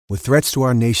With threats to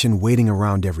our nation waiting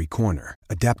around every corner,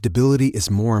 adaptability is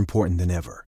more important than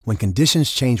ever. When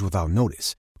conditions change without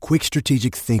notice, quick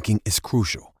strategic thinking is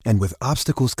crucial. And with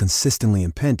obstacles consistently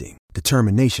impending,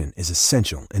 determination is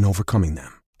essential in overcoming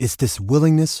them. It's this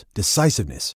willingness,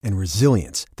 decisiveness, and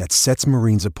resilience that sets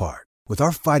Marines apart. With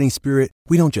our fighting spirit,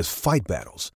 we don't just fight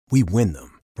battles, we win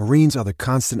them. Marines are the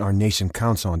constant our nation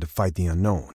counts on to fight the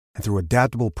unknown. And through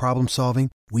adaptable problem solving,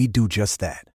 we do just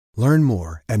that. Learn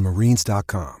more at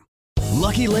marines.com.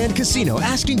 Lucky Land Casino,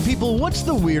 asking people, what's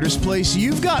the weirdest place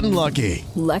you've gotten lucky?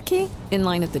 Lucky? In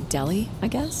line at the deli, I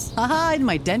guess? Aha, in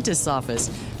my dentist's office.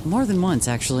 More than once,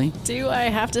 actually. Do I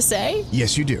have to say?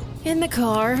 Yes, you do. In the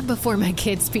car before my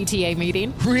kids' PTA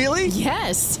meeting. Really?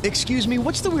 Yes. Excuse me,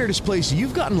 what's the weirdest place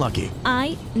you've gotten lucky?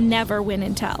 I never win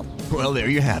and tell. Well, there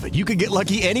you have it. You can get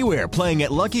lucky anywhere, playing at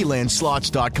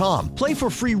LuckyLandSlots.com. Play for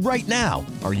free right now.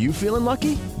 Are you feeling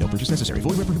lucky? No purchase necessary.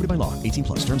 Void where prohibited by law. 18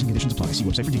 plus. Terms and conditions apply. See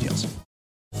website for details.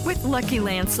 With Lucky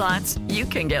Land Slots, you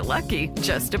can get lucky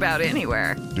just about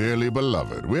anywhere. Dearly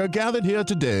beloved, we are gathered here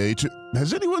today to...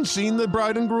 Has anyone seen the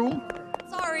bride and groom?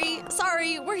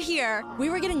 Sorry, we're here. We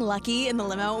were getting lucky in the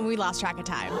limo and we lost track of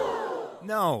time.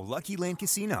 No, Lucky Land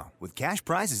Casino, with cash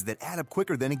prizes that add up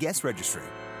quicker than a guest registry.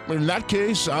 In that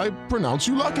case, I pronounce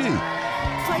you lucky.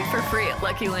 Play for free at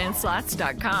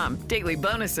LuckyLandSlots.com. Daily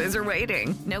bonuses are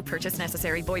waiting. No purchase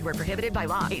necessary. Void where prohibited by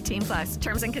law. 18 plus.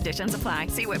 Terms and conditions apply.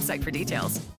 See website for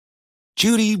details.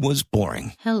 Judy was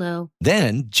boring. Hello.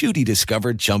 Then Judy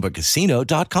discovered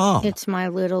ChumbaCasino.com. It's my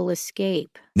little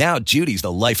escape. Now Judy's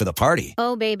the life of the party.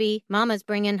 Oh, baby, mama's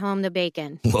bringing home the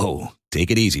bacon. Whoa,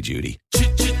 take it easy, Judy.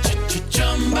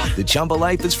 The Chumba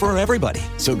life is for everybody.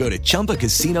 So go to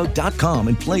ChumbaCasino.com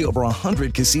and play over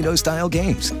 100 casino-style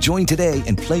games. Join today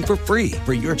and play for free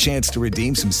for your chance to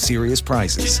redeem some serious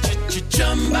prizes.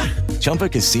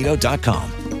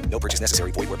 ChumbaCasino.com. No purchase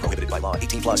necessary. Void where prohibited by law.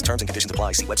 18 plus. Terms and conditions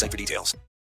apply. See website for details.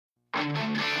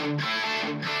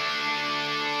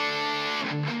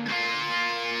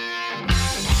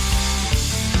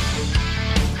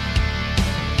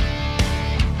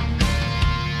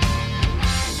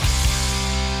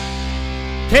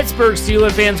 Pittsburgh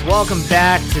Steelers fans, welcome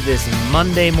back to this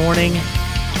Monday morning.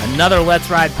 Another Let's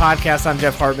Ride podcast. I'm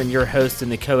Jeff Hartman, your host and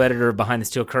the co-editor of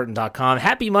BehindTheSteelCurtain.com.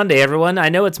 Happy Monday, everyone. I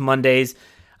know it's Mondays.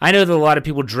 I know that a lot of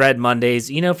people dread Mondays.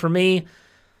 You know, for me,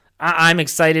 I'm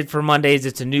excited for Mondays.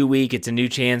 It's a new week. It's a new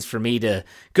chance for me to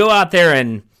go out there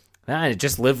and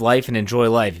just live life and enjoy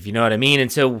life, if you know what I mean.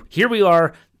 And so here we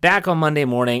are back on Monday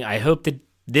morning. I hope that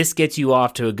this gets you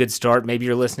off to a good start. Maybe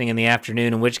you're listening in the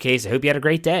afternoon, in which case I hope you had a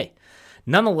great day.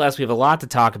 Nonetheless, we have a lot to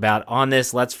talk about on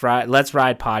this Let's Ride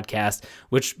podcast,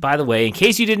 which, by the way, in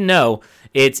case you didn't know,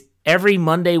 it's every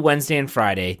Monday, Wednesday, and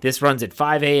Friday. This runs at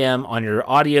 5 a.m. on your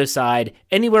audio side.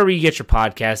 Anywhere where you get your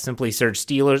podcast, simply search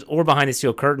Steelers or Behind the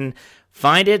Steel Curtain.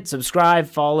 Find it, subscribe,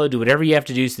 follow, do whatever you have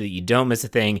to do so that you don't miss a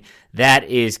thing. That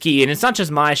is key. And it's not just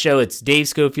my show. It's Dave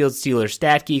Schofield's Steelers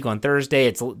Stat Geek on Thursday.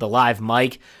 It's the live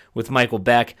mic with Michael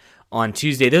Beck on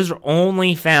Tuesday. Those are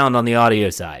only found on the audio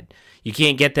side. You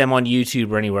can't get them on YouTube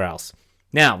or anywhere else.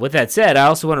 Now, with that said, I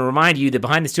also want to remind you that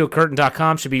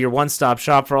BehindTheSteelCurtain.com should be your one-stop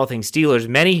shop for all things Steelers.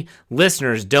 Many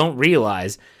listeners don't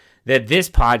realize that this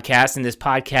podcast and this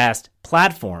podcast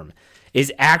platform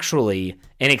is actually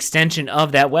an extension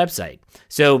of that website.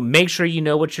 So make sure you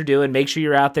know what you're doing. Make sure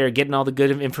you're out there getting all the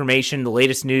good information, the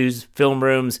latest news, film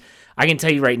rooms. I can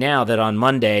tell you right now that on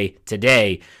Monday,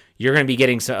 today, you're going to be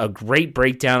getting a great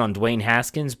breakdown on Dwayne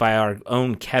Haskins by our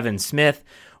own Kevin Smith.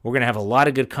 We're going to have a lot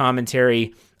of good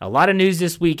commentary, a lot of news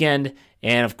this weekend,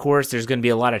 and of course, there's going to be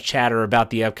a lot of chatter about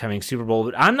the upcoming Super Bowl,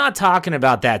 but I'm not talking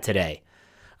about that today.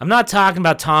 I'm not talking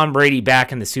about Tom Brady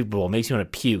back in the Super Bowl. It makes you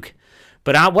want to puke.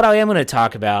 But what I am going to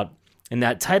talk about, and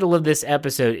that title of this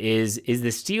episode is the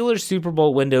Steelers Super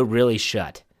Bowl window really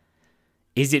shut?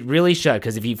 Is it really shut?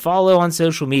 Because if you follow on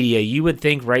social media, you would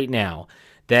think right now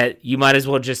that you might as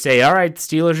well just say, all right,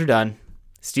 Steelers are done.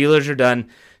 Steelers are done.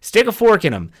 Stick a fork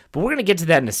in them. But we're going to get to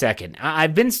that in a second.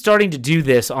 I've been starting to do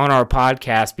this on our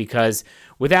podcast because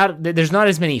there's not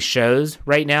as many shows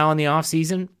right now in the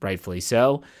offseason, rightfully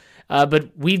so.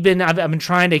 But I've been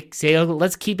trying to say,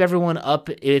 let's keep everyone up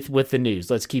with the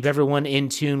news. Let's keep everyone in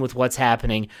tune with what's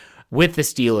happening with the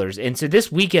Steelers. And so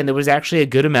this weekend, there was actually a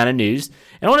good amount of news.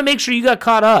 And I want to make sure you got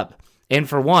caught up. And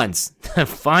for once,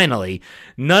 finally,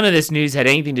 none of this news had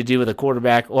anything to do with a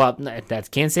quarterback. Well,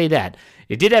 can't say that.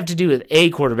 It did have to do with a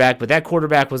quarterback, but that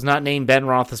quarterback was not named Ben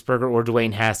Roethlisberger or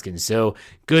Dwayne Haskins. So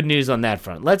good news on that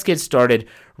front. Let's get started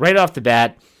right off the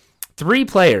bat. 3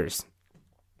 players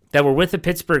that were with the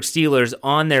Pittsburgh Steelers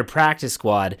on their practice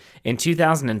squad in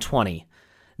 2020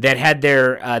 that had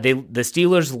the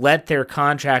Steelers let their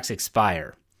contracts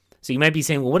expire. So you might be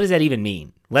saying, well, what does that even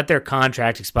mean? Let their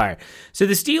contract expire. So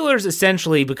the Steelers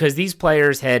essentially, because these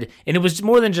players had, and it was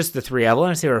more than just the three, I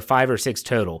want to say there were 5 or 6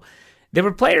 total. There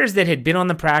were players that had been on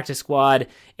the practice squad,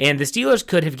 and the Steelers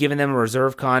could have given them a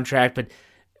reserve contract, but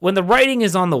when the writing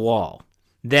is on the wall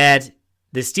that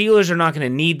the Steelers are not going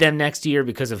to need them next year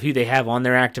because of who they have on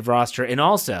their active roster, and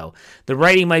also the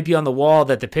writing might be on the wall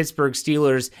that the Pittsburgh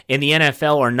Steelers and the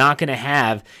NFL are not going to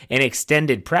have an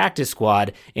extended practice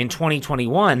squad in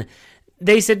 2021,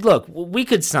 they said, look, we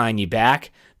could sign you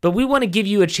back, but we want to give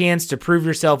you a chance to prove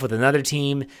yourself with another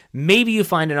team. Maybe you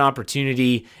find an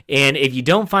opportunity, and if you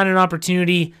don't find an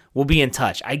opportunity, we'll be in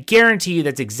touch. I guarantee you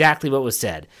that's exactly what was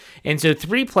said. And so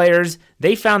 3 players,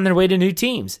 they found their way to new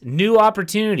teams, new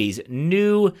opportunities,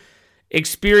 new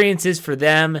experiences for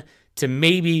them to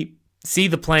maybe see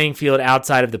the playing field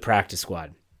outside of the practice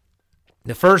squad.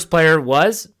 The first player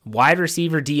was wide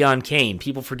receiver Deon Cain.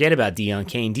 People forget about Deon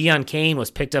Cain. Deon Cain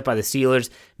was picked up by the Steelers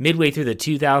midway through the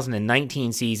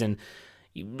 2019 season.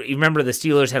 You remember the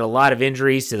Steelers had a lot of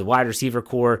injuries to the wide receiver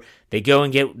core. They go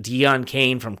and get Deon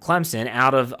Cain from Clemson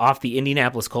off the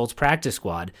Indianapolis Colts practice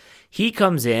squad. He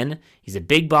comes in. He's a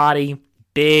big body,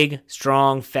 big,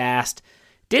 strong, fast.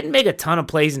 Didn't make a ton of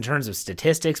plays in terms of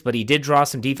statistics, but he did draw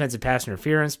some defensive pass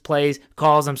interference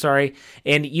calls.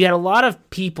 And you had a lot of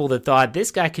people that thought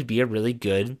this guy could be a really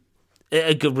good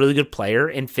player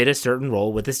and fit a certain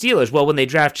role with the Steelers. Well, when they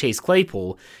draft Chase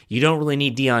Claypool, you don't really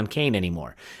need Deon Cain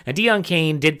anymore. And Deon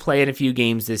Cain did play in a few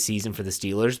games this season for the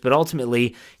Steelers, but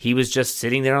ultimately he was just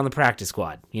sitting there on the practice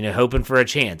squad, hoping for a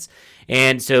chance.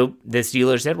 And so the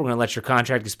Steelers said, we're going to let your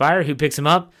contract expire. Who picks him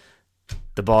up?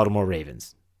 The Baltimore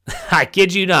Ravens. I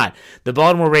kid you not. The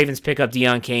Baltimore Ravens pick up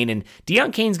Deon Cain, and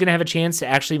Deon Cain's going to have a chance to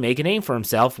actually make a name for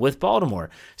himself with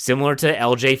Baltimore, similar to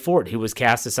L.J. Fort, who was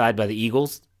cast aside by the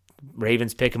Eagles.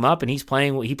 Ravens pick him up, and he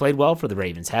played well for the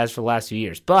Ravens, has for the last few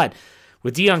years. But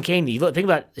with Deon Cain, think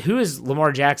about who is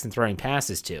Lamar Jackson throwing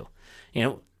passes to?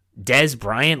 Dez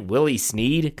Bryant, Willie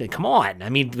Snead. Come on.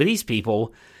 With these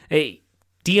people,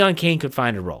 Deon Cain could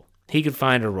find a role. He could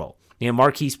find a role.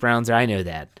 Marquise Brown's there, I know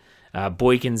that.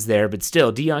 Boykin's there, but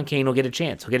still, Deon Cain will get a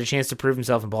chance. He'll get a chance to prove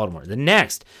himself in Baltimore. The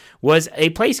next was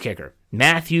a place kicker,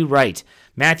 Matthew Wright.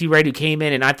 Matthew Wright, who came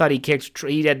in, and I thought he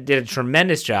did a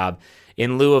tremendous job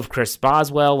in lieu of Chris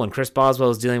Boswell. When Chris Boswell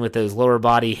was dealing with those lower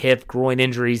body, hip, groin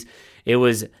injuries, it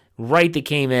was Wright that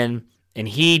came in, and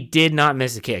he did not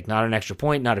miss a kick. Not an extra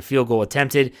point, not a field goal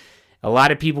attempted. A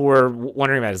lot of people were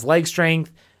wondering about his leg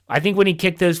strength. I think when he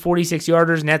kicked those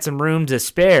 46-yarders and had some room to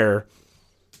spare,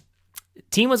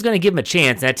 team was going to give him a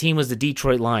chance. That team was the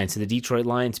Detroit Lions. So the Detroit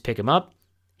Lions pick him up.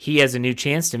 He has a new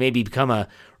chance to maybe become a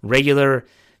regular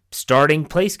starting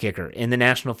place kicker in the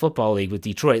National Football League with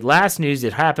Detroit. Last news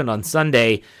that happened on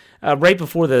Sunday, right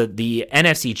before the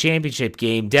NFC Championship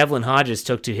game, Devlin Hodges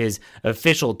took to his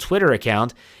official Twitter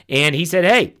account, and he said,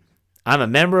 hey, I'm a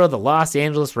member of the Los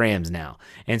Angeles Rams now.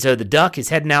 And so the Duck is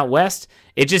heading out west.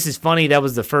 It just is funny, that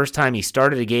was the first time he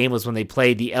started a game was when they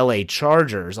played the LA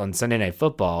Chargers on Sunday Night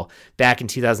Football back in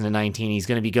 2019. He's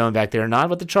going to be going back there, not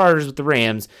with the Chargers, with the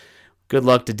Rams. Good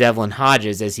luck to Devlin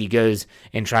Hodges as he goes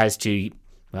and tries to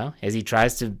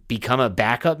become a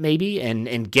backup maybe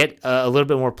and get a little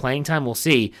bit more playing time. We'll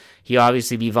see. He'll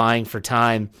obviously be vying for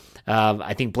time.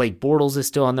 I think Blake Bortles is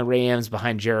still on the Rams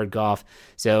behind Jared Goff.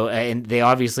 So, and they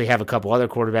obviously have a couple other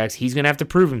quarterbacks. He's going to have to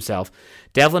prove himself.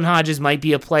 Devlin Hodges might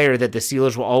be a player that the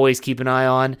Steelers will always keep an eye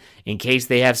on in case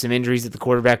they have some injuries at the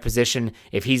quarterback position.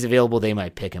 If he's available, they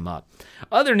might pick him up.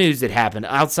 Other news that happened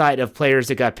outside of players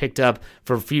that got picked up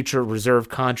for future reserve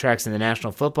contracts in the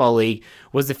National Football League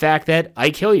was the fact that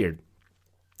Ike Hilliard,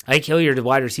 the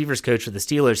wide receivers coach for the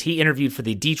Steelers, he interviewed for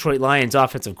the Detroit Lions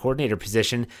offensive coordinator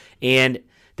position, and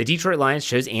the Detroit Lions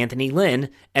chose Anthony Lynn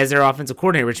as their offensive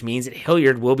coordinator, which means that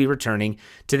Hilliard will be returning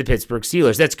to the Pittsburgh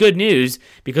Steelers. That's good news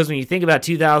because when you think about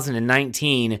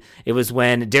 2019, it was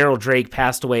when Darryl Drake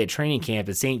passed away at training camp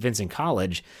at St. Vincent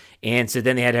College, and so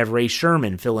then they had to have Ray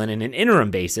Sherman fill in an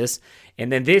interim basis.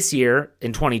 And then this year,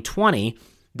 in 2020,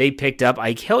 they picked up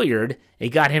Ike Hilliard. They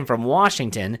got him from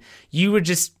Washington. You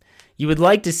would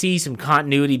like to see some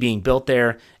continuity being built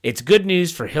there. It's good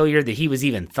news for Hilliard that he was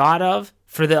even thought of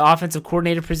for the offensive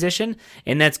coordinator position,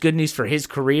 and that's good news for his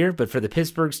career, but for the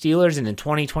Pittsburgh Steelers and in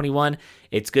 2021,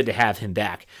 it's good to have him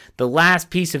back. The last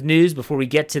piece of news before we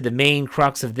get to the main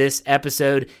crux of this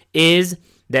episode is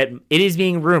that it is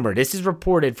being rumored, this is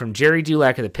reported from Jerry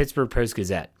Dulac of the Pittsburgh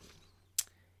Post-Gazette.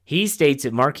 He states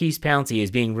that Marquise Pouncey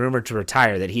is being rumored to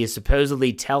retire, that he is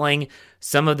supposedly telling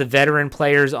some of the veteran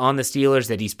players on the Steelers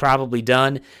that he's probably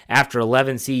done after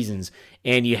 11 seasons.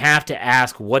 And you have to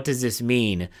ask, what does this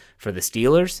mean for the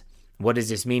Steelers? What does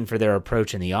this mean for their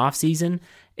approach in the offseason?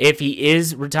 if he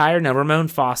is retired. Now, Ramon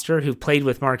Foster, who played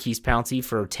with Marquise Pouncey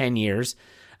for 10 years,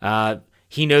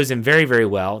 he knows him very, very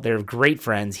well. They're great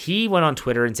friends. He went on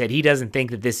Twitter and said he doesn't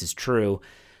think that this is true.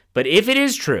 But if it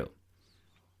is true,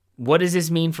 what does this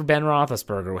mean for Ben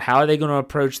Roethlisberger? How are they going to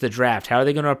approach the draft? How are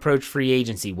they going to approach free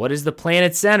agency? What is the plan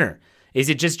at center? Is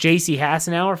it just J.C.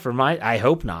 Hassenauer? I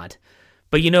hope not.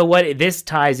 But you know what? This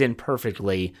ties in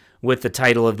perfectly with the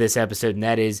title of this episode, and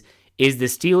that is the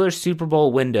Steelers Super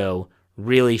Bowl window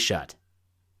really shut?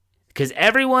 Because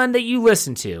everyone that you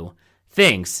listen to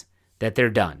thinks that they're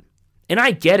done. And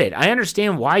I get it. I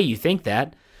understand why you think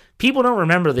that. People don't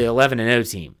remember the 11-0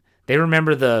 team. They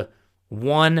remember the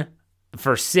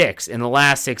 1-for-6 in the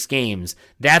last 6 games.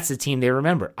 That's the team they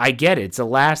remember. I get it. It's the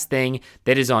last thing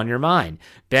that is on your mind.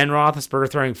 Ben Roethlisberger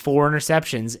throwing 4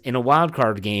 interceptions in a wild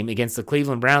card game against the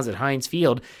Cleveland Browns at Heinz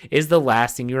Field is the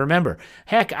last thing you remember.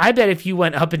 Heck, I bet if you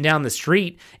went up and down the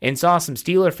street and saw some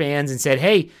Steeler fans and said,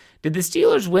 hey, did the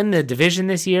Steelers win the division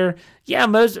this year? Yeah,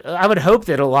 I would hope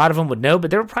that a lot of them would know, but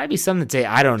there would probably be some that say,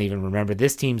 I don't even remember.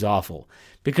 This team's awful.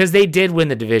 Because they did win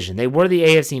the division. They were the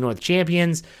AFC North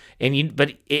champions,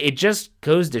 but it just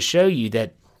goes to show you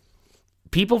that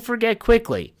people forget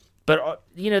quickly. But,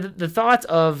 the thoughts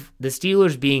of the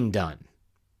Steelers being done.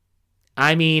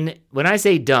 I mean, when I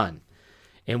say done,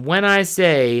 and when I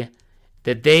say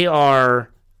that they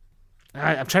are,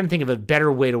 I'm trying to think of a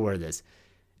better way to word this.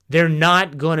 They're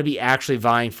not going to be actually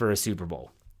vying for a Super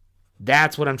Bowl.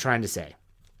 That's what I'm trying to say.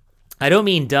 I don't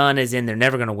mean done as in they're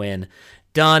never going to win.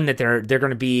 Done that they're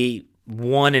going to be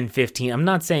 1-15. I'm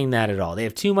not saying that at all. They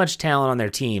have too much talent on their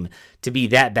team to be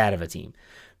that bad of a team.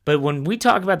 But when we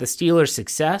talk about the Steelers'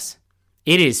 success,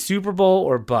 it is Super Bowl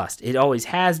or bust. It always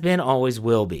has been, always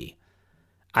will be.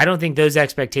 I don't think those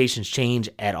expectations change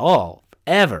at all,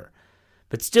 ever.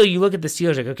 But still, you look at the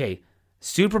Steelers like, okay,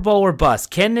 Super Bowl or bust.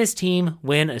 Can this team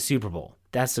win a Super Bowl?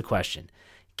 That's the question.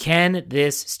 Can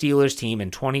this Steelers team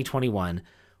in 2021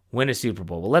 win a Super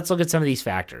Bowl? Well, let's look at some of these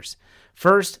factors.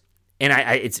 First, and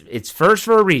it's first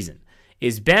for a reason,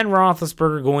 is Ben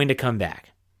Roethlisberger going to come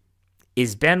back?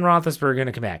 Is Ben Roethlisberger going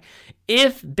to come back?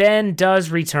 If Ben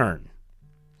does return,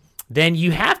 then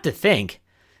you have to think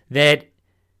that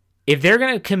if they're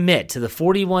going to commit to the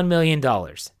 $41 million,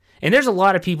 and there's a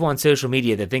lot of people on social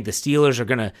media that think the Steelers are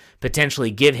going to potentially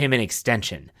give him an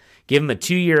extension, give him a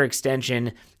 2-year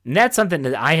extension. And that's something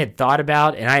that I had thought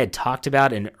about and I had talked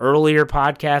about in earlier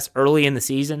podcasts early in the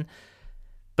season.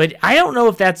 But I don't know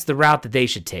if that's the route that they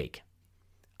should take.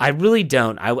 I really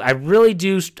don't. I really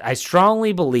do. I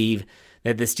strongly believe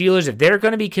that the Steelers, if they're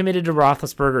going to be committed to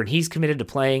Roethlisberger and he's committed to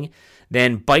playing,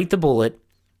 then bite the bullet,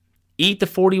 eat the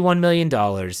 $41 million,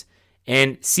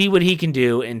 and see what he can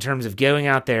do in terms of going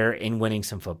out there and winning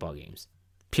some football games.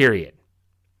 Period.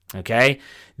 Okay?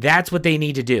 That's what they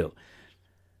need to do.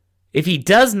 If he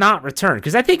does not return,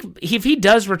 because I think if he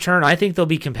does return, I think they'll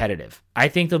be competitive. I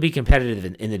think they'll be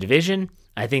competitive in the division.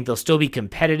 I think they'll still be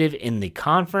competitive in the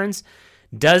conference.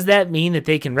 Does that mean that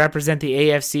they can represent the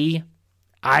AFC?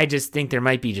 I just think there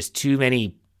might be just too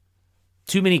many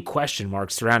question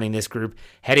marks surrounding this group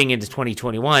heading into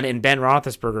 2021, and Ben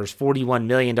Roethlisberger's $41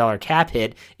 million cap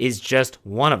hit is just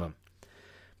one of them.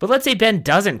 But let's say Ben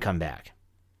doesn't come back.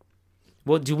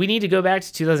 Well, do we need to go back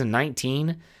to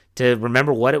 2019 to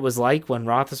remember what it was like when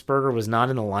Roethlisberger was not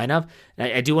in the lineup?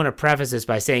 I do want to preface this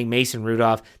by saying Mason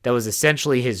Rudolph, that was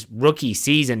essentially his rookie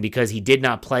season because he did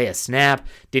not play a snap,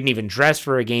 didn't even dress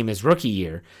for a game his rookie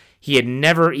year. He had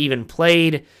never even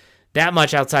played that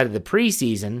much outside of the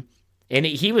preseason, and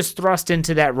he was thrust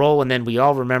into that role, and then we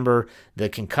all remember the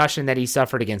concussion that he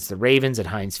suffered against the Ravens at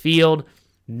Heinz Field.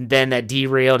 Then that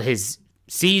derailed his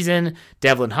season.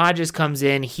 Devlin Hodges comes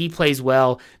in. He plays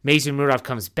well. Mason Rudolph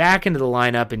comes back into the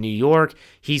lineup in New York.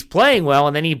 He's playing well,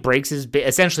 and then he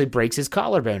essentially breaks his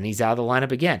collarbone, and he's out of the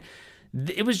lineup again.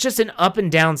 It was just an up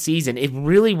and down season. It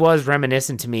really was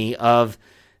reminiscent to me of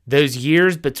those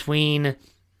years between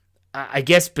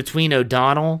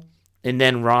O'Donnell and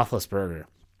then Roethlisberger,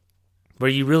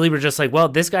 where you really were just like, well,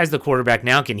 this guy's the quarterback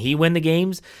now. Can he win the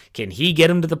games? Can he get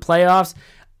him to the playoffs?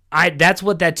 That's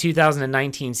what that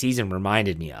 2019 season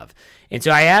reminded me of. And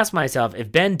so I asked myself,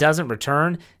 if Ben doesn't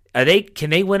return, can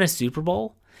they win a Super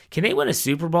Bowl? Can they win a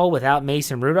Super Bowl without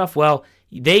Mason Rudolph? Well,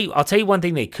 I'll tell you one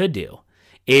thing they could do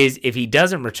is if he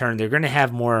doesn't return, they're going to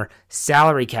have more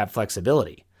salary cap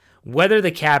flexibility. Whether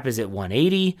the cap is at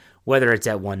 180, whether it's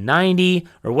at 190,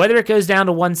 or whether it goes down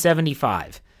to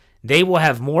 175, they will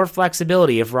have more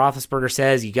flexibility if Roethlisberger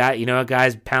says, you know what,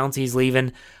 guys, Pouncey's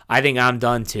leaving. I think I'm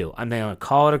done too. I'm going to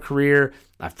call it a career.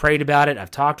 I've prayed about it. I've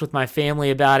talked with my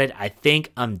family about it. I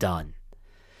think I'm done.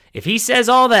 If he says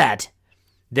all that,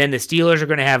 then the Steelers are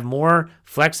going to have more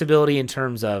flexibility in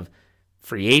terms of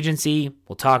free agency.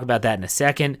 We'll talk about that in a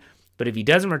second. But if he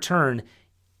doesn't return,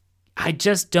 I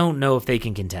just don't know if they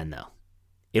can contend, though.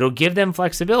 It'll give them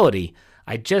flexibility.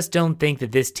 I just don't think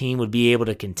that this team would be able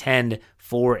to contend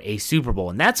for a Super Bowl.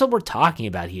 And that's what we're talking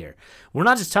about here. We're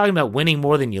not just talking about winning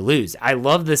more than you lose. I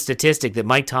love the statistic that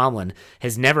Mike Tomlin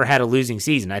has never had a losing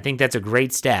season. I think that's a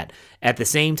great stat. At the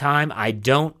same time, I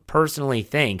don't personally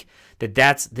think that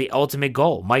that's the ultimate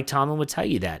goal. Mike Tomlin would tell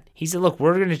you that. He said, look,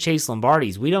 we're going to chase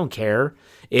Lombardis. We don't care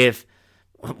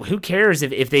who cares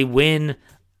if they win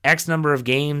X number of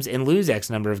games and lose X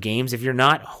number of games if you're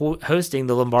not hosting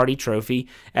the Lombardi Trophy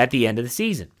at the end of the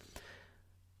season.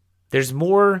 There's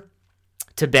more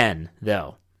to Ben,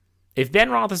 though. If Ben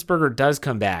Roethlisberger does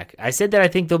come back, I said that I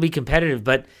think they'll be competitive,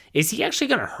 but is he actually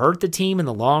going to hurt the team in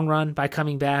the long run by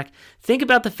coming back? Think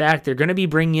about the fact they're going to be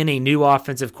bringing in a new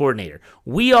offensive coordinator.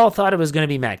 We all thought it was going to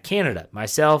be Matt Canada,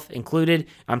 myself included.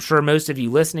 I'm sure most of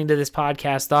you listening to this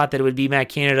podcast thought that it would be Matt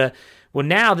Canada. Well,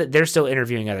 now that they're still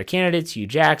interviewing other candidates, Hugh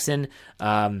Jackson,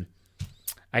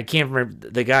 I can't remember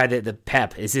the guy that the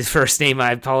Pep is his first name.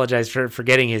 I apologize for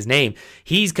forgetting his name.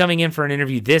 He's coming in for an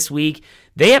interview this week.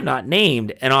 They have not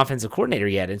named an offensive coordinator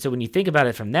yet. And so when you think about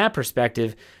it from that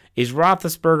perspective, is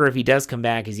Roethlisberger, if he does come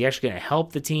back, is he actually going to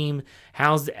help the team?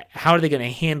 How are they going to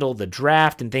handle the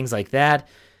draft and things like that?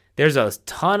 There's a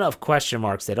ton of question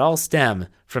marks that all stem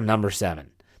from number 7.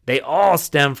 They all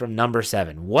stem from number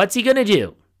 7. What's he going to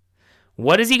do?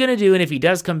 What is he going to do? And if he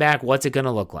does come back, what's it going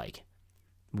to look like?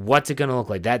 What's it going to look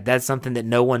like? That's something that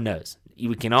no one knows.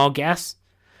 We can all guess.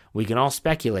 We can all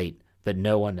speculate, but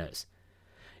no one knows.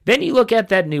 Then you look at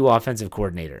that new offensive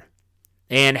coordinator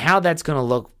and how that's going to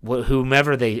look,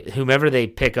 whomever they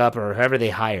pick up or whoever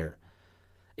they hire.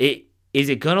 Is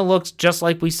it going to look just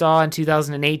like we saw in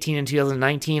 2018 and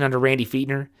 2019 under Randy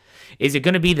Fichtner? Is it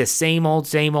going to be the same old?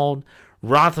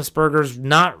 Roethlisberger's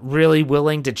not really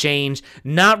willing to change,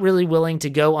 not really willing to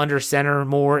go under center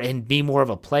more and be more of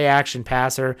a play-action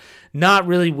passer, not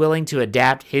really willing to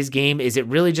adapt his game. Is it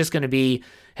really just going to be,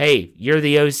 hey, you're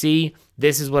the OC,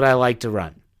 this is what I like to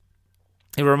run?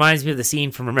 It reminds me of the scene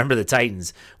from Remember the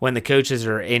Titans when the coaches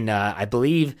are in, I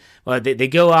believe, they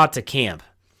go out to camp,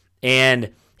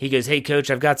 and he goes, hey,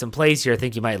 coach, I've got some plays here I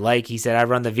think you might like. He said, I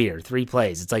run the veer, 3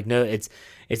 plays. It's like, no, it's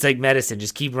like medicine.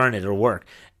 Just keep running. It'll work.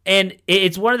 And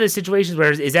it's one of those situations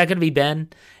where, is that going to be Ben?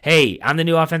 Hey, I'm the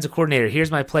new offensive coordinator.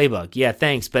 Here's my playbook. Yeah,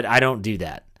 thanks, but I don't do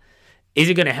that. Is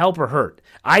it going to help or hurt?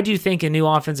 I do think a new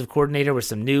offensive coordinator with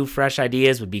some new, fresh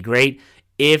ideas would be great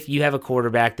if you have a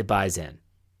quarterback that buys in.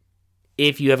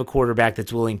 If you have a quarterback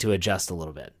that's willing to adjust a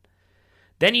little bit.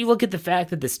 Then you look at the fact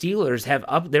that the Steelers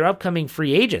have their upcoming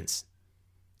free agents.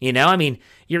 You know, I mean,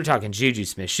 you're talking Juju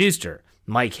Smith-Schuster,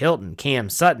 Mike Hilton,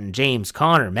 Cam Sutton, James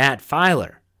Conner, Matt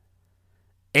Filer.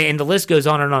 And the list goes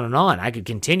on and on and on. I could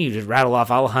continue to rattle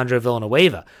off Alejandro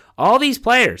Villanueva. All these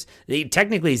players.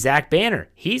 Technically, Zach Banner,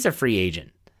 he's a free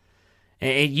agent.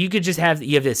 And you could just have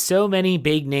so many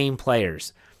big name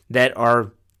players that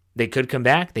they could come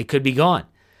back, they could be gone.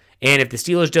 And if the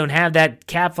Steelers don't have that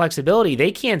cap flexibility,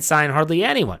 they can't sign hardly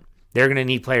anyone. They're going to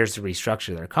need players to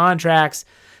restructure their contracts.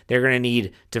 They're going to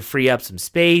need to free up some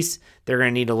space. They're going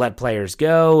to need to let players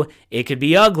go. It could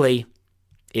be ugly.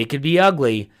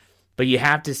 But you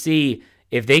have to see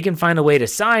if they can find a way to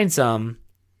sign some.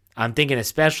 I'm thinking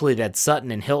especially that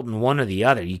Sutton and Hilton, one or the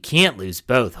other. You can't lose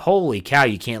both. Holy cow,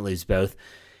 you can't lose both.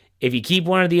 If you keep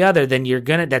one or the other, then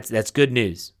that's good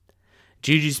news.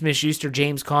 Juju Smith-Schuster,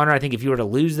 James Conner, I think if you were to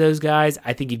lose those guys,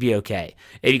 I think you'd be okay.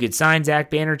 If you could sign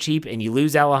Zach Banner cheap and you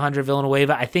lose Alejandro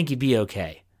Villanueva, I think you'd be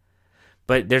okay.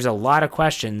 But there's a lot of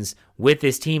questions with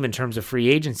this team in terms of free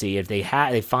agency. If they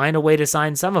find a way to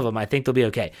sign some of them, I think they'll be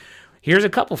okay. Here's a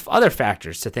couple of other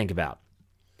factors to think about.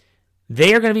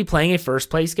 They are going to be playing a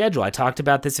first-place schedule. I talked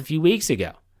about this a few weeks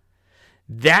ago.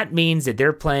 That means that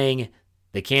they're playing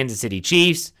the Kansas City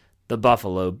Chiefs, the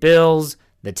Buffalo Bills,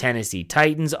 the Tennessee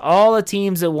Titans, all the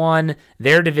teams that won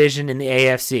their division in the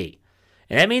AFC.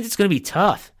 And that means it's going to be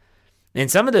tough. And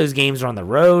some of those games are on the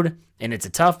road, and it's a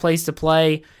tough place to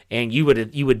play, and you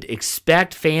would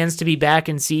expect fans to be back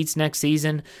in seats next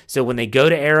season. So when they go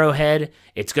to Arrowhead,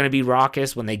 it's going to be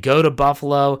raucous. When they go to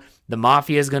Buffalo, the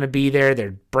Mafia is going to be there.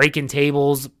 They're breaking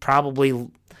tables,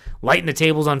 probably lighting the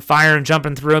tables on fire and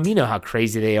jumping through them. You know how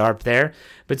crazy they are up there.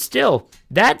 But still,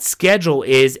 that schedule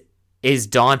is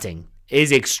daunting,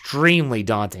 is extremely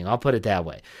daunting. I'll put it that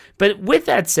way. But with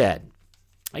that said,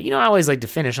 I always like to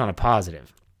finish on a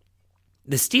positive.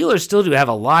 The Steelers still do have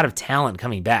a lot of talent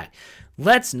coming back.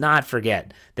 Let's not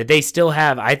forget that they still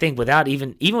have, I think,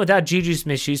 even without Juju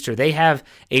Smith-Schuster, they have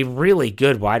a really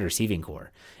good wide receiving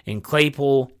core in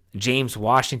Claypool James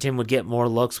Washington would get more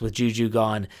looks with Juju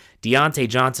gone. Deontay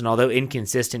Johnson, although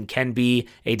inconsistent, can be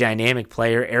a dynamic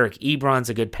player. Eric Ebron's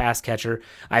a good pass catcher.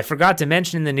 I forgot to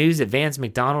mention in the news that Vance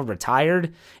McDonald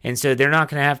retired, and so they're not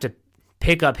going to have to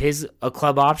pick up a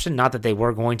club option. Not that they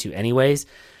were going to anyways,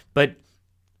 but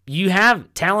you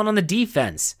have talent on the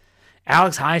defense.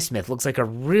 Alex Highsmith looks like a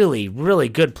really, really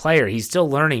good player. He's still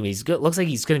learning. He's good. Looks like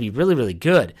he's going to be really, really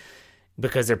good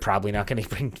because they're probably not going to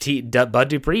bring Bud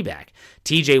Dupree back.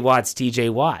 TJ Watt's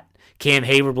TJ Watt. Cam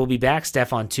Hayward will be back.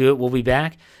 Stephon Tuitt will be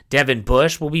back. Devin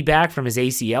Bush will be back from his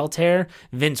ACL tear.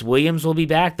 Vince Williams will be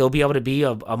back. They'll be able to be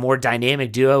a more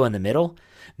dynamic duo in the middle.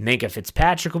 Minkah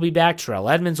Fitzpatrick will be back. Terrell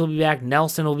Edmonds will be back.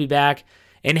 Nelson will be back.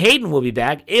 And Hayden will be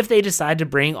back if they decide to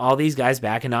bring all these guys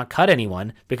back and not cut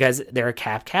anyone because they're a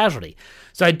cap casualty.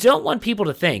 So I don't want people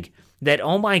to think that,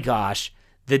 oh my gosh,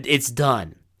 that it's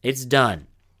done. It's done.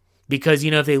 Because,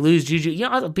 if they lose Juju,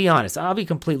 I'll be honest. I'll be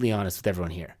completely honest with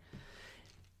everyone here.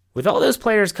 With all those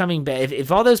players coming back,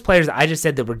 if all those players I just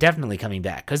said that were definitely coming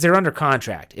back, because they're under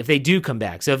contract, if they do come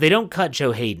back, so if they don't cut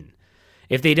Joe Hayden,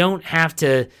 if they don't have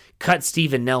to cut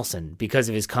Steven Nelson because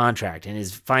of his contract and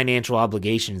his financial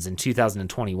obligations in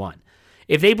 2021,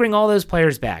 if they bring all those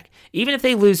players back, even if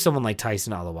they lose someone like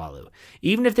Tyson Alualu,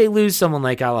 even if they lose someone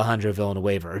like Alejandro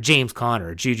Villanueva or James Conner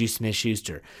or Juju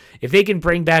Smith-Schuster, if they can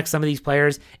bring back some of these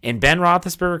players and Ben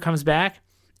Roethlisberger comes back,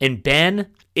 and Ben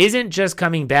isn't just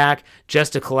coming back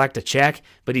just to collect a check,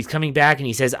 but he's coming back and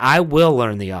he says, I will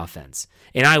learn the offense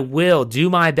and I will do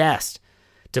my best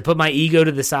to put my ego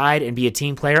to the side and be a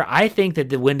team player. I think that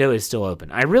the window is still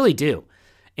open. I really do.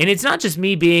 And it's not just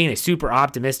me being a super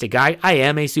optimistic guy. I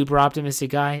am a super optimistic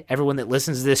guy. Everyone that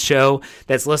listens to this show,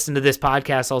 that's listened to this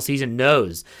podcast all season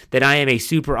knows that I am a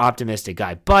super optimistic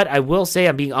guy. But I will say,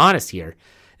 I'm being honest here.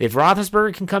 If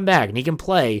Roethlisberger can come back and he can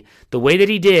play the way that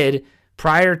he did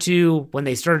prior to when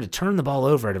they started to turn the ball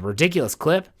over at a ridiculous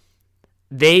clip,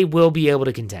 they will be able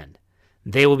to contend.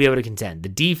 They will be able to contend. The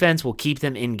defense will keep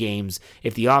them in games.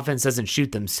 If the offense doesn't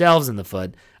shoot themselves in the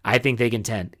foot, I think they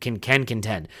can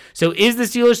contend. So is the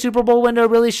Steelers Super Bowl window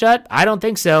really shut? I don't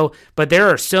think so, but there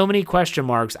are so many question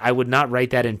marks, I would not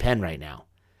write that in pen right now.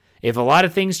 If a lot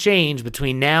of things change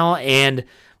between now and,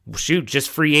 just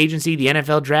free agency, the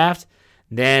NFL draft,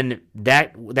 then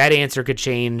that answer could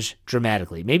change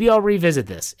dramatically. Maybe I'll revisit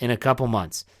this in a couple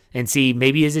months and see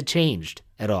maybe has it changed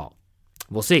at all.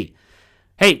 We'll see.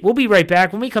 Hey, we'll be right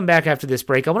back. When we come back after this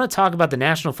break, I want to talk about the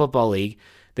National Football League,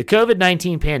 the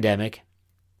COVID-19 pandemic,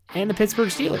 and the Pittsburgh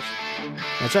Steelers.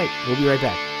 That's right. We'll be right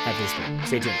back after this break.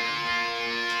 Stay tuned.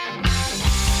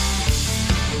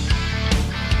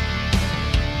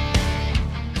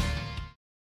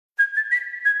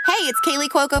 Hey, it's Kaylee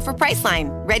Cuoco for Priceline.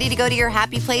 Ready to go to your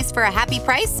happy place for a happy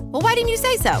price? Well, why didn't you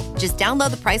say so? Just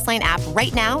download the Priceline app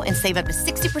right now and save up to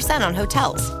 60% on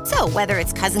hotels. So whether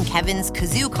it's Cousin Kevin's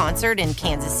Kazoo Concert in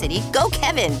Kansas City, go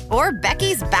Kevin, or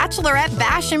Becky's Bachelorette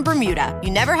Bash in Bermuda,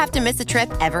 you never have to miss a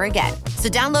trip ever again. So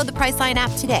download the Priceline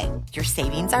app today. Your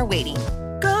savings are waiting.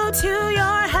 Go to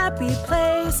your happy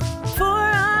place for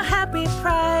a happy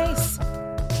price.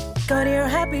 Go to your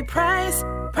happy price,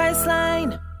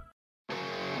 Priceline.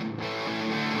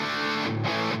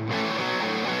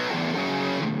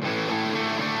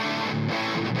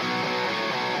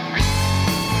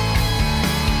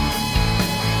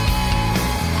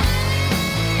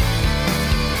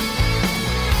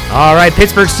 All right,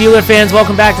 Pittsburgh Steelers fans,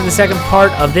 welcome back to the second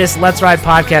part of this Let's Ride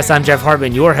podcast. I'm Jeff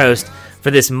Hartman, your host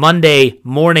for this Monday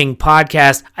morning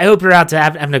podcast. I hope you're out to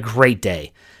having a great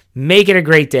day. Make it a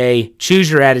great day.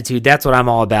 Choose your attitude. That's what I'm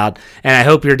all about. And I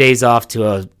hope your day's off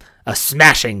to a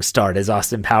smashing start, as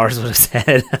Austin Powers would have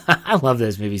said. I love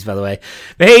those movies, by the way.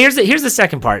 But hey, here's the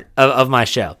second part of my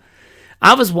show.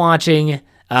 I was watching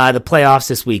the playoffs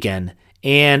this weekend,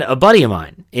 and a buddy of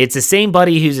mine, it's the same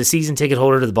buddy who's a season ticket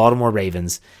holder to the Baltimore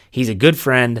Ravens. He's a good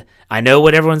friend. I know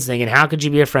what everyone's thinking. How could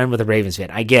you be a friend with a Ravens fan?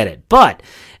 I get it. But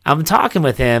I'm talking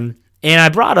with him, and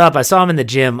I saw him in the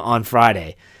gym on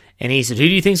Friday, and he said, who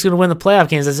do you think's going to win the playoff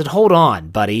games? I said, hold on,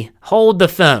 buddy. Hold the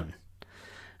phone.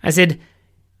 I said,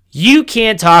 you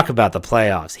can't talk about the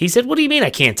playoffs. He said, what do you mean I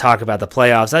can't talk about the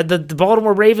playoffs? The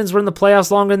Baltimore Ravens were in the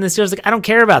playoffs longer than the Steelers. I don't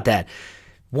care about that.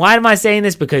 Why am I saying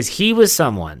this? Because he was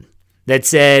someone that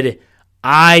said,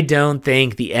 I don't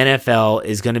think the NFL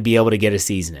is going to be able to get a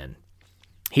season in.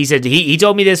 He said, he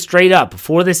told me this straight up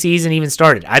before the season even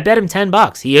started. I bet him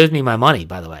 $10. He owes me my money,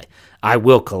 by the way. I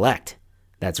will collect.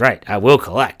 That's right. I will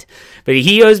collect. But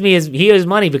he owes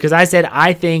money because I said,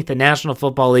 I think the National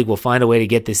Football League will find a way to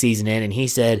get the season in. And he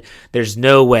said, there's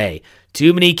no way.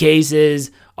 Too many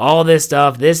cases, all this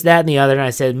stuff, this, that, and the other. And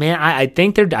I said, man, I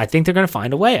think they're going to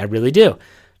find a way. I really do.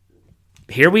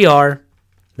 Here we are.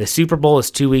 The Super Bowl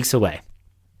is 2 weeks away.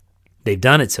 They've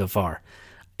done it so far.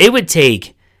 It would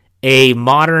take a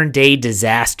modern-day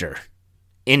disaster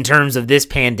in terms of this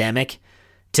pandemic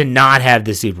to not have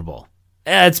the Super Bowl.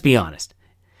 Let's be honest.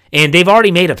 And they've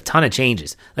already made a ton of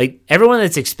changes. Like, everyone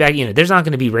that's expecting, there's not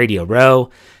going to be Radio Row.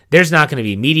 There's not going to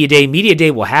be Media Day. Media Day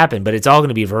will happen, but it's all going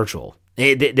to be virtual.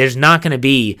 It's not going to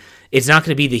be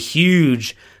the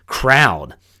huge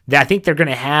crowd that I think they're going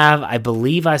to have. I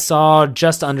believe I saw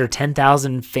just under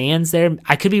 10,000 fans there.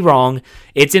 I could be wrong.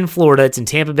 It's in Florida. It's in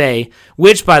Tampa Bay,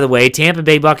 which, by the way, Tampa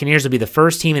Bay Buccaneers will be the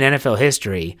first team in NFL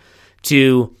history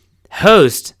to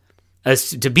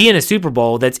to be in a Super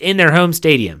Bowl that's in their home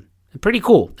stadium. Pretty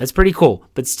cool. That's pretty cool.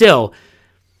 But still,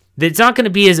 it's not going to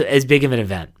be as big of an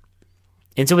event.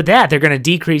 And so with that, they're going to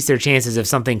decrease their chances of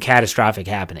something catastrophic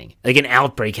happening, like an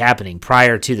outbreak happening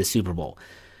prior to the Super Bowl.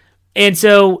 And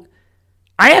so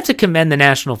I have to commend the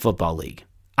National Football League.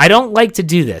 I don't like to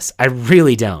do this. I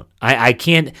really don't. I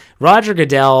can't. Roger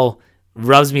Goodell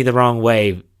rubs me the wrong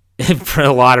way for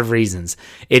a lot of reasons.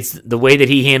 It's the way that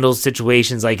he handles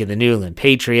situations like in the New England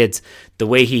Patriots, the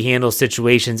way he handles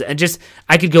situations, and just,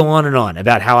 I could go on and on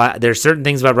about how there's certain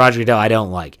things about Roger Goodell I don't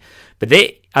like. But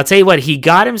I'll tell you what, he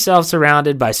got himself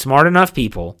surrounded by smart enough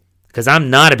people, because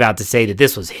I'm not about to say that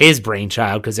this was his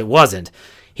brainchild, because it wasn't.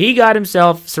 He got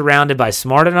himself surrounded by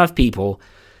smart enough people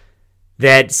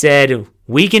that said,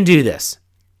 we can do this.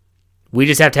 We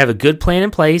just have to have a good plan in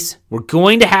place. We're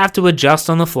going to have to adjust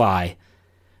on the fly,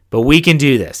 but we can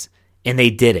do this. And they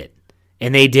did it.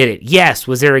 And they did it. Yes,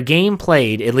 was there a game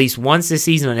played at least once this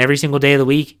season on every single day of the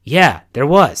week? Yeah, there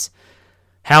was.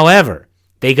 However,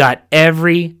 they got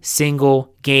every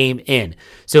single game in.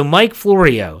 So Mike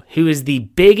Florio, who is the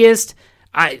biggest,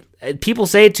 people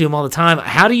say it to him all the time,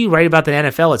 how do you write about the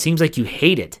NFL? It seems like you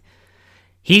hate it.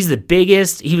 He was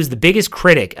the biggest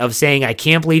critic of saying, I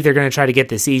can't believe they're going to try to get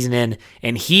the season in.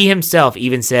 And he himself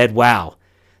even said, wow,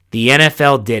 the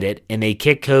NFL did it, and they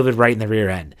kicked COVID right in the rear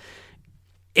end.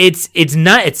 It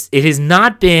has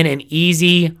not been an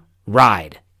easy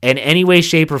ride in any way,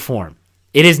 shape, or form.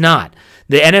 It is not.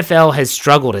 The NFL has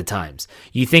struggled at times.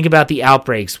 You think about the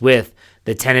outbreaks with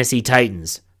the Tennessee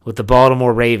Titans, with the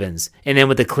Baltimore Ravens, and then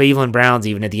with the Cleveland Browns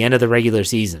even at the end of the regular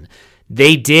season.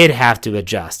 They did have to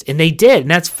adjust, and they did,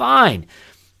 and that's fine.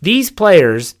 These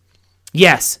players,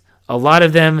 yes, a lot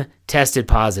of them tested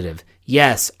positive.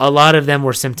 Yes, a lot of them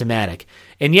were symptomatic.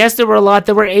 And yes, there were a lot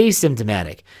that were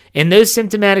asymptomatic. And those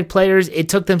symptomatic players, it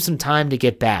took them some time to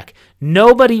get back.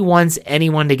 Nobody wants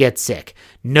anyone to get sick.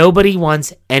 Nobody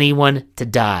wants anyone to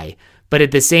die. But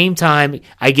at the same time,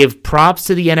 I give props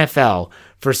to the NFL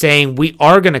for saying we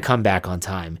are going to come back on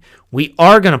time. We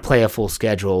are going to play a full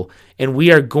schedule, and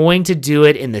we are going to do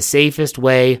it in the safest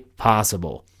way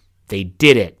possible. They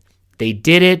did it. They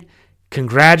did it.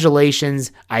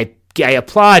 Congratulations. I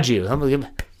applaud you.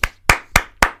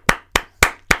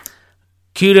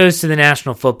 Kudos to the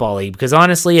National Football League, because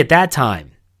honestly, at that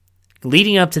time,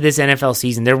 leading up to this NFL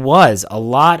season, there's a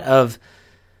lot of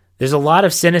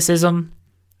cynicism.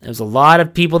 There's a lot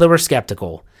of people that were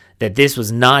skeptical that this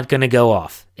was not going to go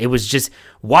off. It was just,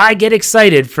 why get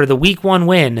excited for the week 1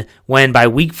 win when by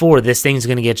week 4 this thing's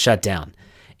going to get shut down?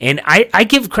 And I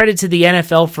give credit to the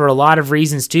NFL for a lot of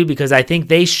reasons too, because I think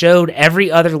they showed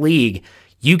every other league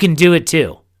you can do it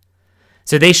too.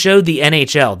 So they showed the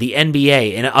NHL, the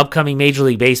NBA, and upcoming Major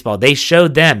League Baseball. They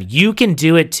showed them you can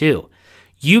do it too.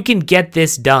 You can get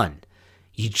this done.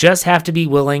 You just have to be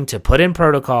willing to put in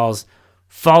protocols,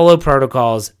 follow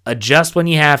protocols, adjust when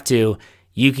you have to.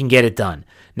 You can get it done.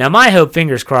 Now, my hope,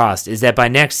 fingers crossed, is that by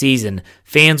next season,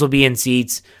 fans will be in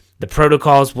seats. The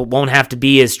protocols won't have to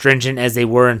be as stringent as they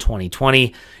were in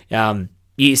 2020.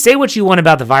 You say what you want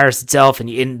about the virus itself and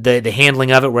in the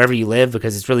handling of it wherever you live,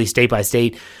 because it's really state by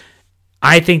state.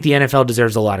 I think the NFL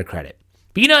deserves a lot of credit.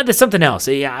 But there's something else.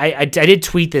 I did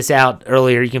tweet this out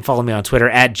earlier. You can follow me on Twitter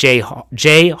at J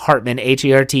Hartman,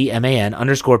 HERTMAN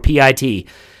 _PIT.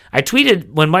 I tweeted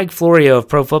when Mike Florio of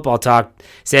Pro Football Talk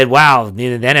said, wow, the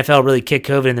NFL really kicked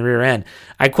COVID in the rear end.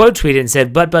 I quote tweeted and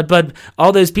said, but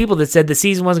all those people that said the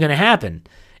season wasn't going to happen.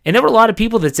 And there were a lot of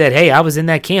people that said, hey, I was in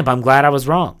that camp. I'm glad I was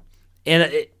wrong.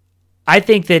 And I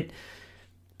think that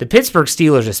the Pittsburgh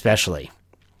Steelers especially,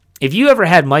 if you ever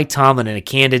had Mike Tomlin in a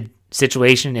candid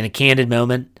situation, in a candid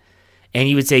moment, and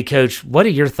you would say, Coach, what are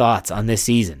your thoughts on this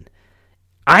season?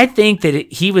 I think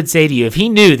that he would say to you, if he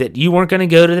knew that you weren't going to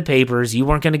go to the papers, you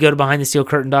weren't going to go to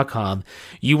BehindTheSteelCurtain.com,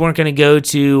 you weren't going to go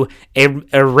to a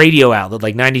radio outlet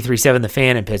like 93.7 The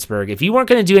Fan in Pittsburgh, if you weren't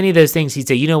going to do any of those things, he'd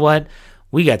say, you know what?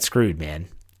 We got screwed, man.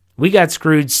 We got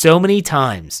screwed so many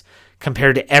times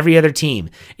compared to every other team,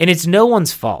 and it's no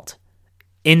one's fault.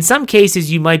 In some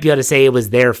cases, you might be able to say it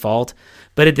was their fault,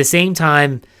 But at the same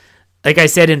time, like I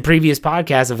said in previous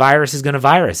podcasts, a virus is going to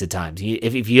virus at times,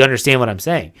 if you understand what I'm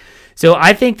saying. So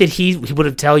I think that he would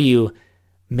have tell you,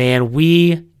 man,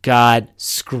 we got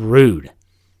screwed.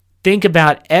 Think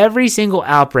about every single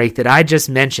outbreak that I just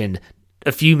mentioned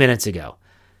a few minutes ago.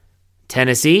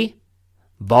 Tennessee,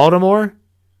 Baltimore,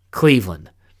 Cleveland.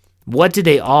 What did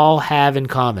they all have in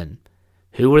common?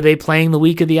 Who were they playing the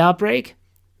week of the outbreak?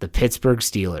 The Pittsburgh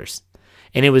Steelers.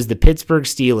 And it was the Pittsburgh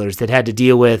Steelers that had to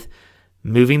deal with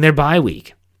moving their bye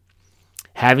week,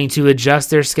 having to adjust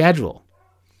their schedule,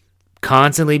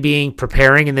 constantly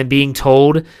preparing and then being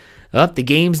told, the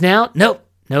game's now? Nope,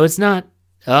 no it's not.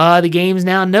 The game's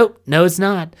now? Nope, no it's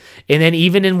not. And then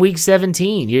even in week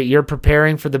 17, you're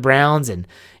preparing for the Browns and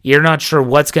you're not sure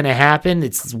what's going to happen.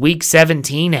 It's week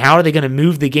 17. How are they going to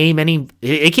move the game?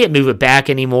 They can't move it back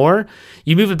anymore.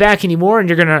 You move it back anymore and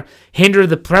you're going to hinder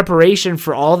the preparation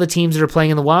for all the teams that are playing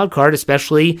in the wild card,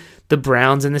 especially the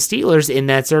Browns and the Steelers in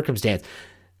that circumstance.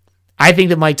 I think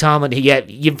that Mike Tomlin,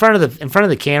 in front of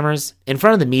the cameras, in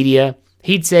front of the media,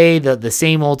 he'd say the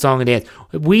same old song and dance.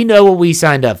 We know what we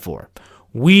signed up for.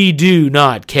 We do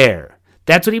not care.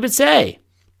 That's what he would say.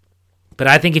 But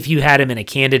I think if you had him in a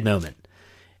candid moment,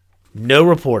 no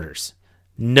reporters,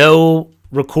 no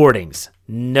recordings,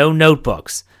 no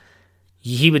notebooks,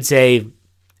 he would say,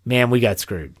 man, we got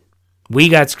screwed. We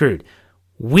got screwed.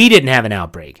 We didn't have an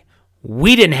outbreak.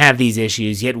 We didn't have these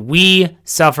issues, yet we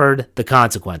suffered the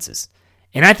consequences.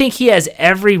 And I think he has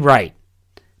every right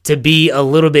to be a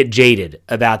little bit jaded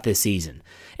about this season.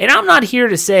 And I'm not here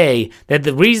to say that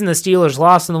the reason the Steelers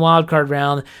lost in the wild card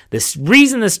round, the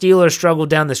reason the Steelers struggled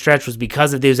down the stretch was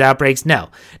because of those outbreaks. No.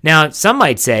 Now, some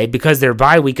might say because their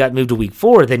bye week got moved to week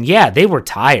 4, then yeah, they were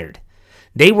tired.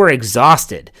 They were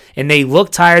exhausted. And they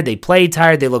looked tired. They played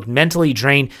tired. They looked mentally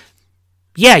drained.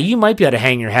 Yeah, you might be able to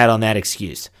hang your hat on that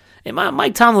excuse. And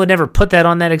Mike Tomlin would never put that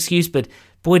on that excuse, but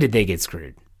boy, did they get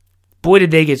screwed. Boy,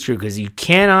 did they get screwed, because you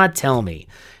cannot tell me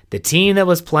the team that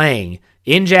was playing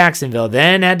in Jacksonville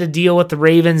then had to deal with the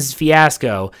Ravens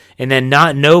fiasco and then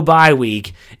no bye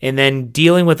week and then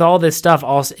dealing with all this stuff.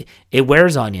 Also, it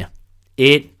wears on you.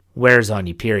 It wears on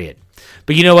you, period.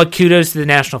 But you know what? Kudos to the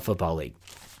National Football League.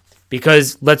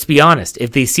 Because let's be honest,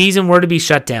 if the season were to be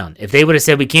shut down, if they would have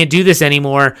said, we can't do this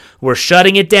anymore, we're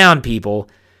shutting it down, people,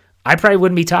 I probably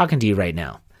wouldn't be talking to you right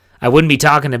now. I wouldn't be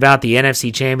talking about the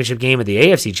NFC Championship game or the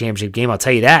AFC Championship game. I'll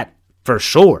tell you that for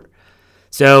sure.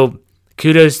 So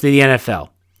kudos to the NFL.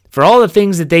 For all the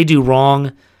things that they do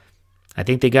wrong, I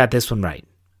think they got this one right.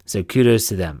 So kudos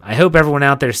to them. I hope everyone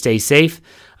out there stays safe.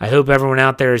 I hope everyone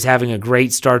out there is having a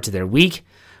great start to their week.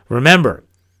 Remember,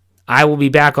 I will be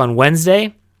back on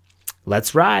Wednesday.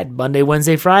 Let's ride. Monday,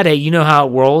 Wednesday, Friday. You know how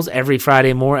it rolls every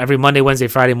Monday, Wednesday,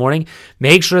 Friday morning.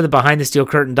 Make sure that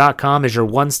BehindTheSteelCurtain.com is your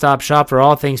one-stop shop for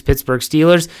all things Pittsburgh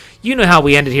Steelers. You know how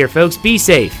we end it here, folks. Be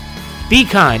safe, be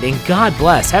kind, and God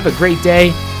bless. Have a great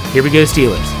day. Here we go,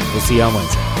 Steelers. We'll see you on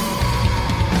Wednesday.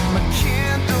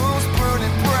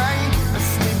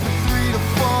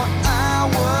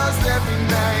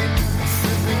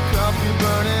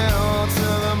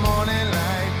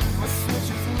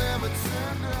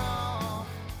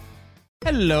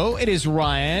 Hello, it is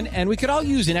Ryan, and we could all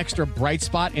use an extra bright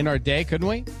spot in our day, couldn't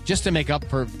we? Just to make up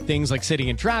for things like sitting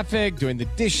in traffic, doing the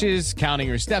dishes, counting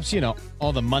your steps,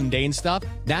 all the mundane stuff.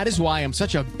 That is why I'm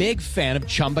such a big fan of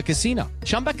Chumba Casino.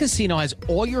 Chumba Casino has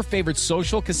all your favorite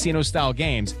social casino-style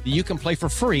games that you can play for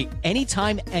free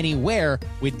anytime, anywhere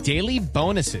with daily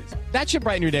bonuses. That should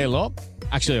brighten your day a little.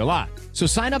 Actually, a lot. So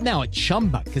sign up now at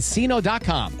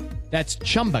ChumbaCasino.com. That's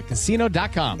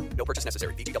ChumbaCasino.com. No purchase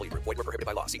necessary. VGW Group. Void where prohibited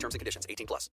by law. See terms and conditions.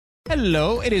 18+.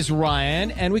 Hello, it is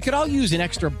Ryan, and we could all use an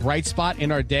extra bright spot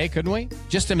in our day, couldn't we?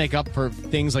 Just to make up for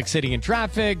things like sitting in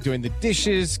traffic, doing the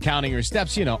dishes, counting your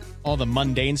steps, all the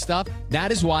mundane stuff. That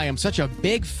is why I'm such a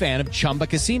big fan of Chumba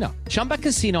Casino. Chumba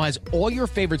Casino has all your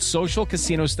favorite social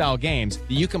casino-style games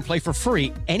that you can play for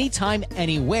free anytime,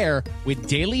 anywhere with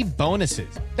daily bonuses.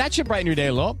 That should brighten your day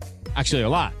a little. Actually, a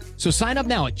lot. So sign up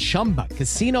now at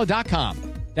ChumbaCasino.com.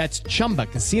 That's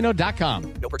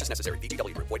ChumbaCasino.com. No purchase necessary.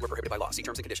 VGW Group. Void where prohibited by law. See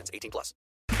terms and conditions. 18+.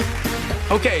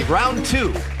 Okay, round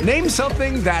 2. Name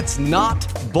something that's not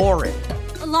boring.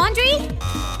 A laundry?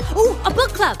 Ooh, a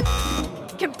book club.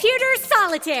 Computer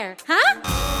solitaire, huh?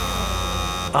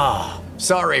 Ah, oh,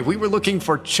 sorry. We were looking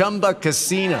for Chumba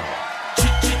Casino.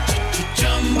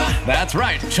 That's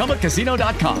right.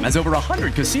 ChumbaCasino.com has over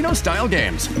 100 casino-style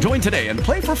games. Join today and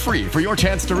play for free for your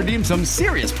chance to redeem some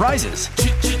serious prizes.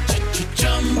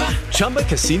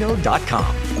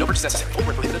 ChumbaCasino.com. No purchase necessary. Void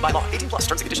where prohibited by law. 18+.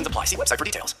 Terms and conditions apply. See website for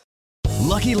details.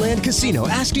 Lucky Land Casino,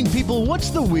 asking people, what's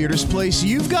the weirdest place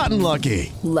you've gotten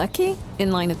lucky? Lucky? In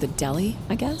line at the deli,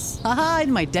 I guess? Aha,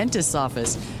 in my dentist's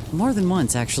office. More than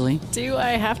once, actually. Do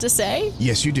I have to say?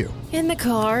 Yes, you do. In the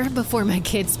car before my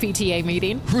kids' PTA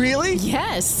meeting. Really?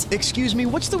 Yes. Excuse me,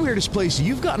 what's the weirdest place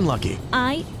you've gotten lucky?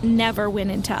 I never win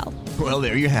and tell. Well,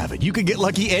 there you have it. You can get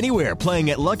lucky anywhere,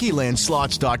 playing at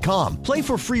LuckyLandSlots.com. Play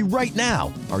for free right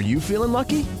now. Are you feeling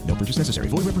lucky? No purchase necessary.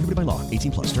 Void where prohibited by law.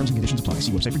 18 plus. Terms and conditions apply.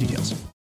 See website for details.